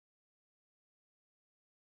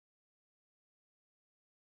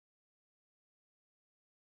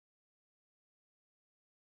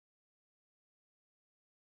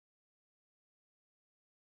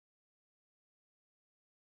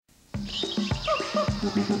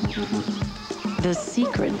The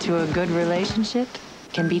secret to a good relationship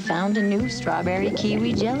can be found in new strawberry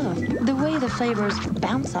kiwi Jell-O. The way the flavors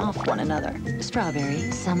bounce off one another. Strawberry,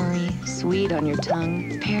 summery, sweet on your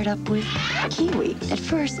tongue, paired up with kiwi. At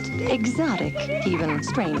first, exotic, even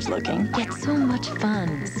strange looking, yet so much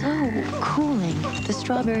fun, so cooling. The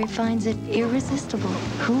strawberry finds it irresistible.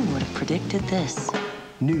 Who would have predicted this?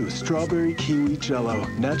 New strawberry kiwi Jell-O,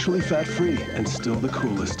 naturally fat-free and still the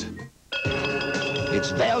coolest.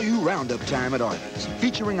 It's value roundup time at Arby's,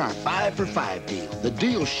 featuring our 5 for $5 deal. The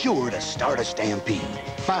deal's sure to start a stampede.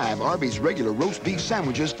 5 Arby's regular roast beef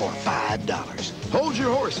sandwiches for $5. Hold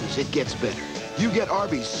your horses, it gets better. You get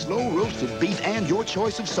Arby's slow roasted beef and your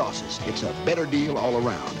choice of sauces. It's a better deal all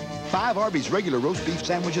around. 5 Arby's regular roast beef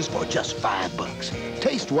sandwiches for just $5.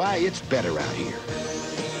 Taste why it's better out here.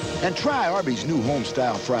 And try Arby's new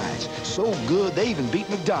home-style fries. So good, they even beat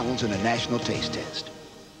McDonald's in a national taste test.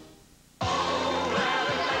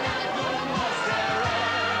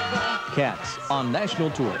 Cats on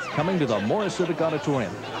national tour, coming to the Morris Civic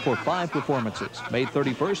Auditorium for 5 performances, May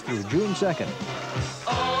 31st through June 2nd.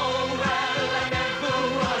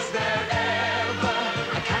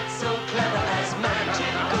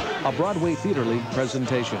 A Broadway Theater League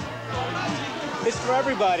presentation. It's for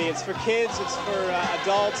everybody. It's for kids. It's for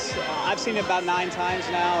adults. I've seen it about 9 times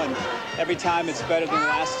now, and every time it's better than the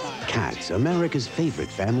last time. Cats, America's favorite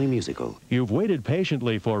family musical. You've waited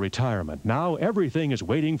patiently for retirement. Now everything is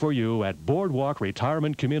waiting for you at Boardwalk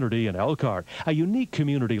Retirement Community in Elkhart. A unique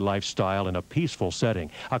community lifestyle in a peaceful setting.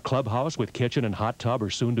 A clubhouse with kitchen and hot tub are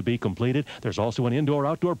soon to be completed. There's also an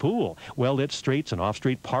indoor-outdoor pool. Well-lit streets and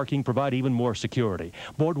off-street parking provide even more security.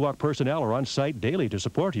 Boardwalk personnel are on site daily to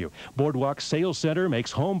support you. Boardwalk Sales Center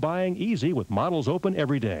makes home buying easy with models open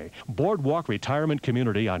every day. Boardwalk Retirement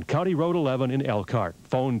Community on County Road 11 in Elkhart.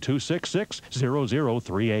 Phone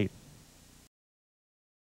 266-0038.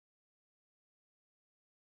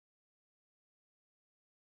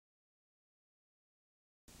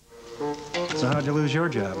 So how'd you lose your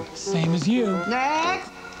job? Same as you. Next!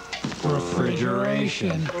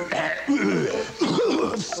 Refrigeration.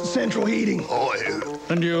 Central heating. Oil.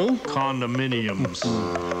 And you? Condominiums.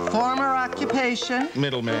 Former occupation?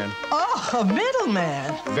 Middleman. Oh, a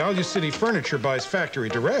middleman. Value City Furniture buys factory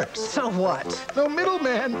direct. So what? No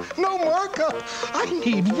middleman, no markup. I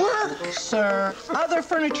need work. Sir, other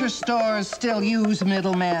furniture stores still use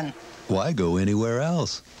middlemen. Why go anywhere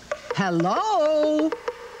else? Hello?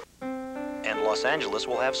 And Los Angeles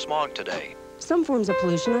will have smog today. Some forms of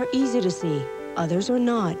pollution are easy to see, others are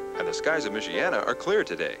not. And the skies of Michiana are clear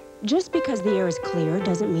today. Just because the air is clear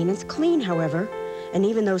doesn't mean it's clean, however. And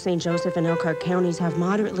even though St. Joseph and Elkhart counties have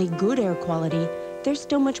moderately good air quality, there's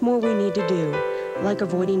still much more we need to do, like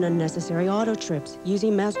avoiding unnecessary auto trips,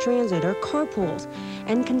 using mass transit or carpools,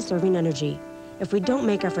 and conserving energy. If we don't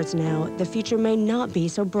make efforts now, the future may not be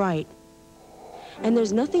so bright. And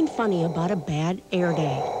there's nothing funny about a bad air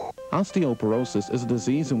day. Osteoporosis is a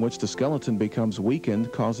disease in which the skeleton becomes weakened,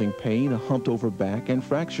 causing pain, a humped-over back, and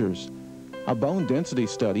fractures. A bone density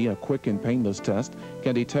study, a quick and painless test,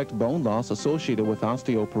 can detect bone loss associated with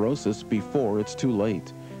osteoporosis before it's too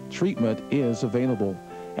late. Treatment is available.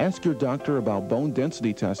 Ask your doctor about bone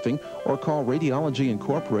density testing or call Radiology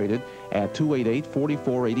Incorporated at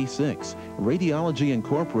 288-4486. Radiology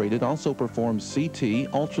Incorporated also performs CT,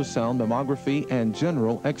 ultrasound, mammography, and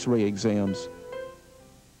general X-ray exams.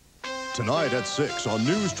 Tonight at 6 on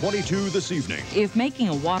News 22 this evening. If making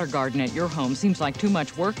a water garden at your home seems like too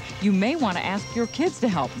much work, you may want to ask your kids to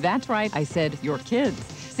help. That's right, I said your kids.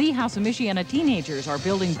 See how some Michiana teenagers are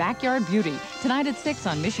building backyard beauty. Tonight at 6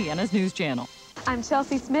 on Michiana's News Channel. I'm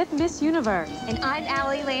Chelsea Smith, Miss Universe. And I'm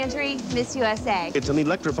Allie Landry, Miss USA. It's an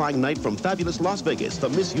electrifying night from fabulous Las Vegas, the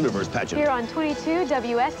Miss Universe pageant. Here on 22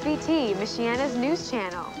 WSBT, Michiana's News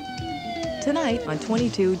Channel. Tonight on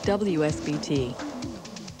 22 WSBT.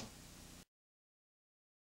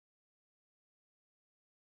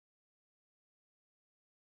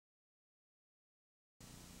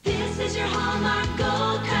 This is your Hallmark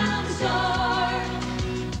Gold Crown store.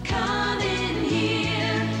 Come in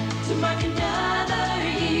here to mark another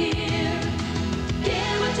year.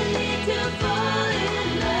 Get what you need to fall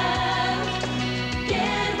in love.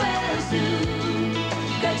 Get well soon.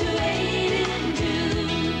 Graduate in June.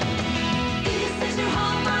 This is your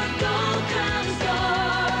Hallmark Gold Crown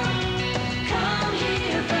store. Come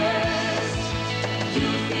here first.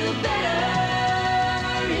 You'll feel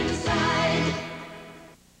better inside.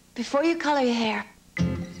 Before you color your hair,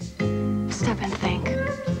 stop and think.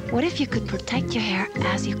 What if you could protect your hair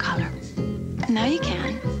as you color? Now you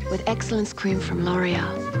can with Excellence Cream from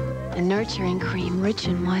L'Oreal, a nurturing cream rich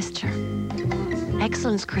in moisture.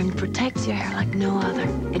 Excellence Cream protects your hair like no other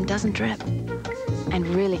and doesn't drip and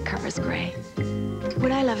really covers gray.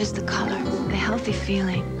 What I love is the color, the healthy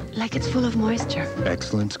feeling, like it's full of moisture.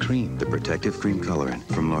 Excellence Cream, the protective cream colorant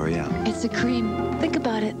from L'Oreal. It's a cream. Think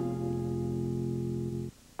about it.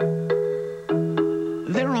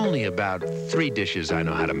 There are only about 3 dishes I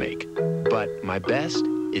know how to make, but my best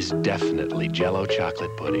is definitely Jell-O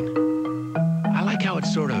chocolate pudding. I like how it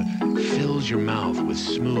sort of fills your mouth with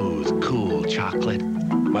smooth, cool chocolate.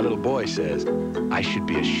 My little boy says I should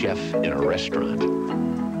be a chef in a restaurant.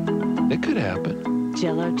 It could happen.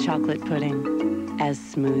 Jell-O chocolate pudding, as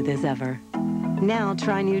smooth as ever. Now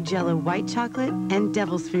try new Jell-O white chocolate and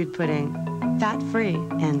Devil's Food pudding. Fat-free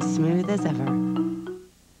and smooth as ever.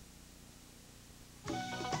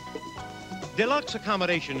 Deluxe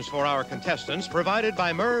accommodations for our contestants provided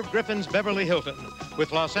by Merv Griffin's Beverly Hilton,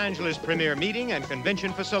 with Los Angeles' premier meeting and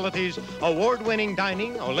convention facilities, award-winning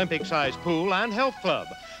dining, Olympic-sized pool, and health club.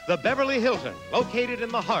 The Beverly Hilton, located in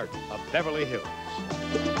the heart of Beverly Hills.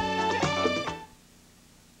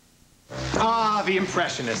 Ah, the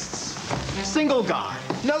Impressionists. Single guard.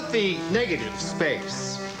 Note the negative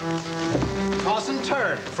space. Toss and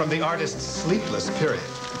turn from the artist's sleepless period.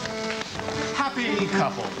 Happy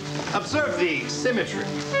couple. Observe the symmetry.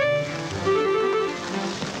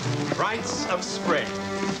 Rites of spring.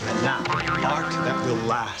 And now, art that will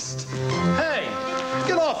last. Hey,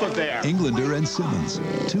 get off of there. Englander and Simmons,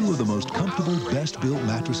 2 of the most comfortable, best-built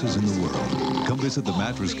mattresses in the world. Come visit the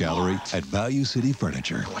Mattress Gallery at Value City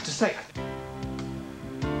Furniture. What to say?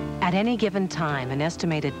 At any given time, an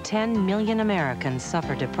estimated 10 million Americans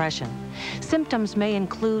suffer depression. Symptoms may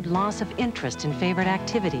include loss of interest in favorite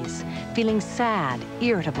activities, feeling sad,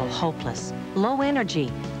 irritable, hopeless, low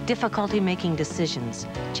energy, difficulty making decisions,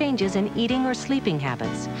 changes in eating or sleeping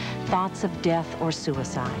habits, thoughts of death or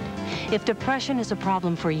suicide. If depression is a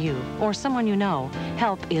problem for you or someone you know,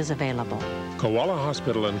 help is available. Koala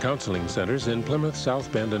Hospital and Counseling Centers in Plymouth, South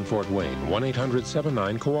Bend, and Fort Wayne.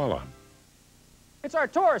 1-800-79-KOALA. It's our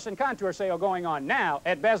Taurus and Contour sale going on now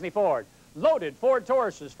at Basney Ford. Loaded Ford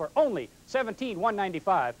Tauruses for only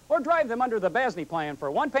 $17,195, or drive them under the Basney plan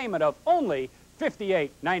for one payment of only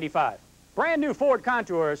 $58.95. Brand new Ford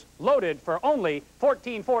Contours loaded for only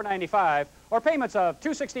 $14,495, or payments of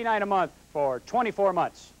 $269 a month for 24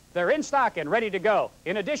 months. They're in stock and ready to go.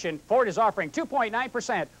 In addition, Ford is offering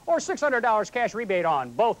 2.9% or $600 cash rebate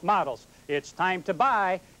on both models. It's time to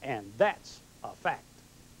buy, and that's a fact.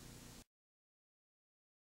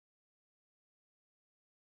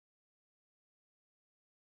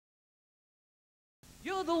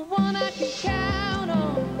 You're the one I can count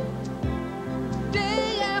on,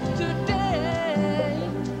 day after day.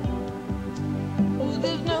 Oh,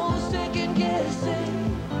 there's no second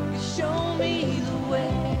guessing, you show me the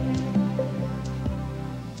way.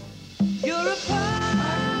 You're a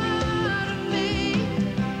part of me,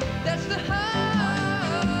 that's the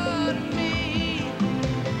heart of me.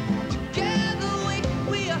 Together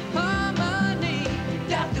we are harmony.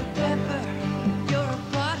 Dr. Pepper, you're a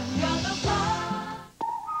part of me.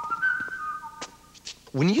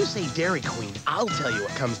 When you say Dairy Queen, I'll tell you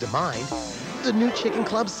what comes to mind. The new Chicken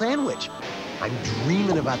Club sandwich. I'm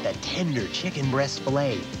dreaming about that tender chicken breast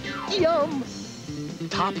filet. Yum!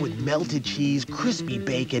 Topped with melted cheese, crispy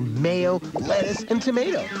bacon, mayo, lettuce, and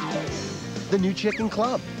tomato. The new Chicken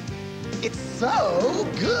Club. It's so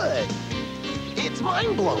good. It's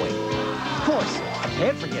mind-blowing. Of course, I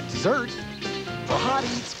can't forget dessert. For hot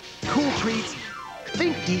eats, cool treats,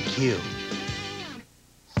 think DQ.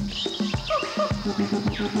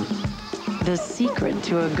 The secret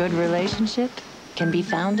to a good relationship can be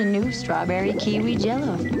found in new strawberry kiwi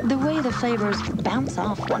Jell-O. The way the flavors bounce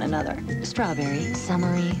off one another. Strawberry,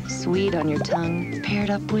 summery, sweet on your tongue, paired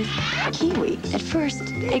up with kiwi. At first,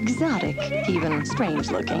 exotic, even strange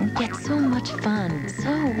looking, yet so much fun,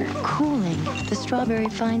 so cooling. The strawberry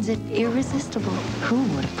finds it irresistible. Who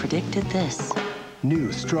would have predicted this?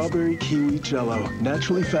 New strawberry kiwi Jell-O,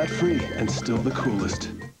 naturally fat-free and still the coolest.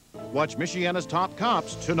 Watch Michiana's Top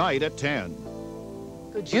Cops tonight at 10.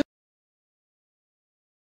 Could you?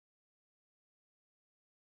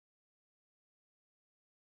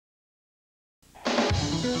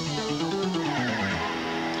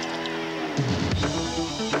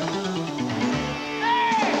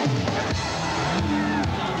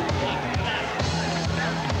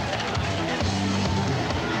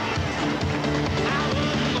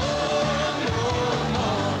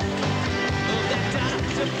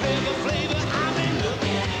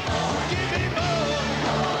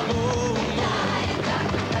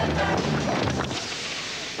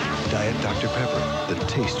 Diet Dr. Pepper, the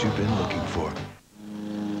taste you've been looking for.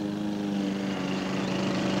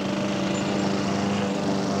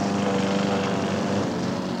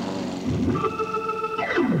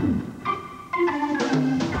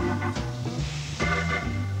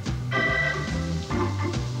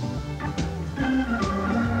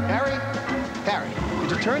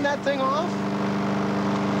 that thing off?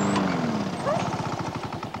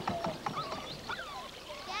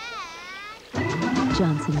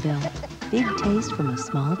 Johnsonville. Big taste from a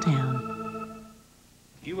small town.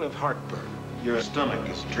 You have heartburn. Your stomach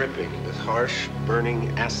is dripping with harsh, burning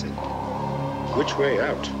acid. Which way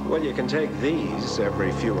out? Well, you can take these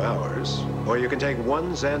every few hours, or you can take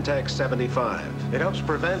one Zantac 75. It helps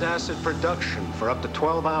prevent acid production for up to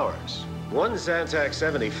 12 hours. One Zantac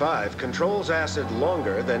 75 controls acid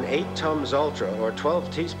longer than 8 Tums Ultra or 12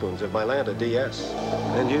 teaspoons of Mylanta DS.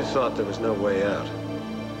 And you thought there was no way out.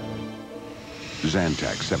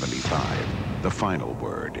 Zantac 75, the final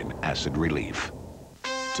word in acid relief.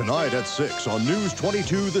 Tonight at 6 on News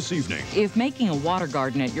 22 this evening. If making a water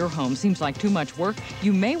garden at your home seems like too much work,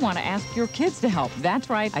 you may want to ask your kids to help. That's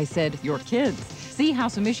right, I said your kids. See how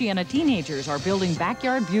some Michiana teenagers are building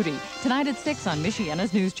backyard beauty. Tonight at 6 on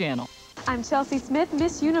Michiana's News Channel. I'm Chelsea Smith,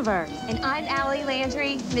 Miss Universe. And I'm Allie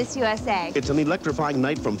Landry, Miss USA. It's an electrifying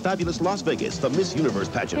night from fabulous Las Vegas, the Miss Universe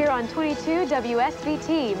pageant. Here on 22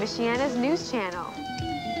 WSBT, Michiana's News Channel.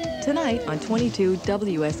 Tonight on 22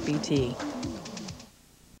 WSBT.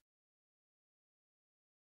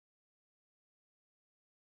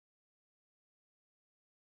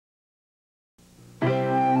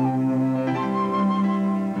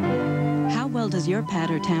 How well does your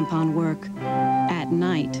pad or tampon work at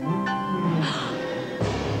night?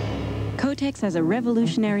 Kotex has a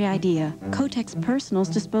revolutionary idea. Kotex Personals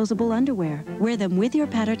disposable underwear. Wear them with your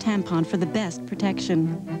pad or tampon for the best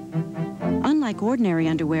protection. Unlike ordinary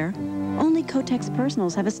underwear, only Kotex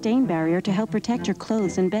Personals have a stain barrier to help protect your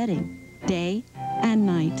clothes and bedding, day and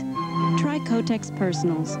night. Try Kotex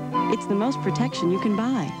Personals. It's the most protection you can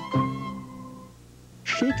buy.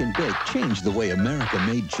 Shake and Bake changed the way America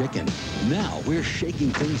made chicken. Now we're shaking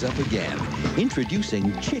things up again.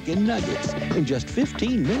 Introducing Chicken Nuggets. In just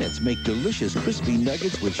 15 minutes, make delicious crispy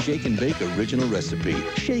nuggets with Shake and Bake original recipe.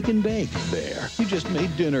 Shake and Bake. There, you just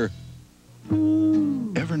made dinner.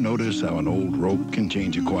 Ever notice how an old rope can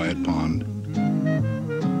change a quiet pond?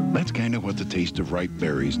 That's kind of what the taste of ripe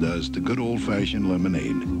berries does to good old-fashioned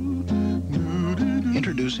lemonade.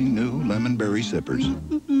 Introducing new lemon berry sippers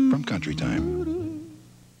from Country Time.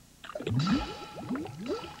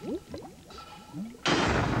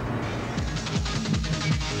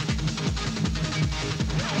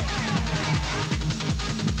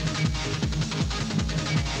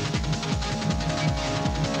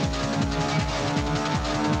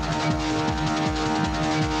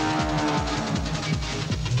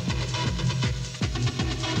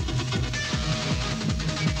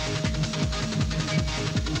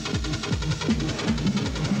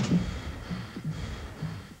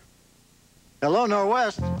 Hello,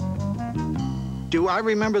 Norwest. Do I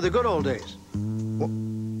remember the good old days?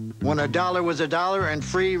 When a dollar was a dollar and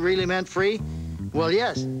free really meant free? Well,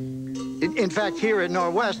 yes. In fact, here at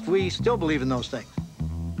Norwest, we still believe in those things.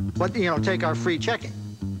 But, you know, take our free checking.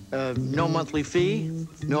 No monthly fee,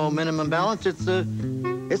 no minimum balance. It's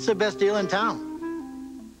the best deal in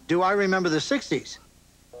town. Do I remember the 60s?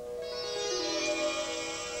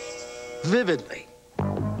 Vividly.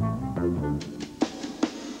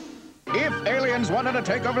 If aliens wanted to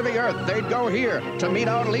take over the Earth, they'd go here. To meet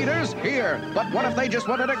our leaders, here. But what if they just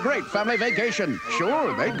wanted a great family vacation?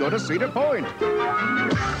 Sure, they'd go to Cedar Point.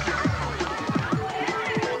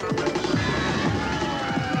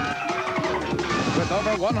 With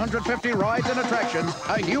over 150 rides and attractions,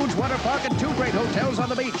 a huge water park and 2 great hotels on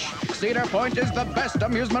the beach, Cedar Point is the best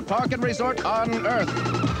amusement park and resort on Earth.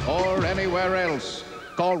 Or anywhere else.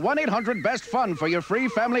 Call 1-800-BEST-FUN for your free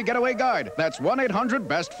family getaway guide. That's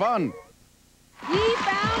 1-800-BEST-FUN. We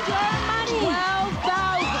found your money.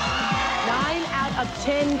 12,000. 9 out of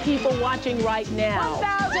 10 people watching right now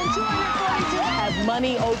 1,242 have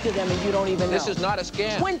money owed to them and you don't even know. This is not a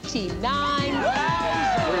scam. 29,000.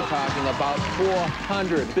 We're talking about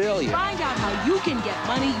 $400 billion. Find out how you can get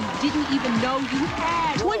money you didn't even know you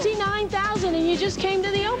had. 29,000 and you just came to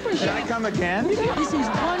the Oprah show. Should I come again? This is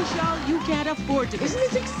one show you can't afford to miss.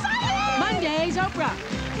 Isn't this exciting? Mondays, Oprah.